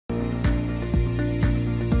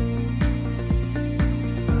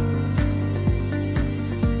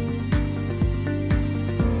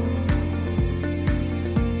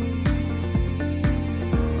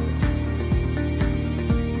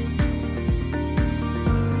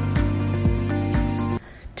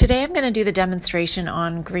Today I'm going to do the demonstration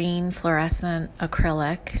on green fluorescent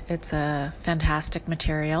acrylic. It's a fantastic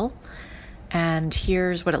material, and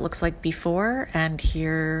here's what it looks like before, and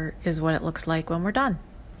here is what it looks like when we're done.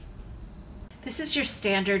 This is your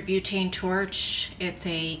standard butane torch. It's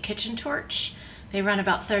a kitchen torch. They run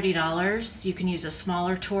about $30. You can use a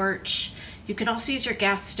smaller torch. You can also use your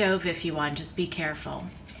gas stove if you want, just be careful.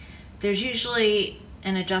 There's usually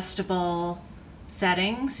an adjustable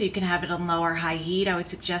setting, so you can have it on low or high heat. I would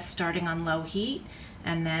suggest starting on low heat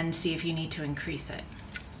and then see if you need to increase it.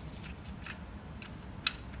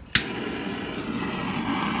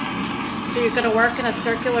 So you're going to work in a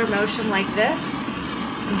circular motion like this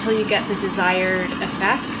until you get the desired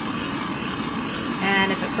effects.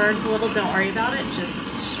 And if it burns a little, don't worry about it,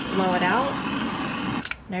 just blow it out.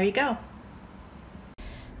 There you go.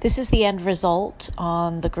 This is the end result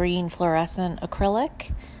on the green fluorescent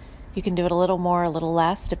acrylic. You can do it a little more, a little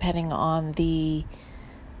less, depending on the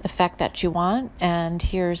effect that you want. And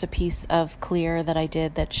here's a piece of clear that I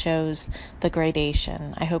did that shows the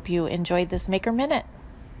gradation. I hope you enjoyed this Maker Minute.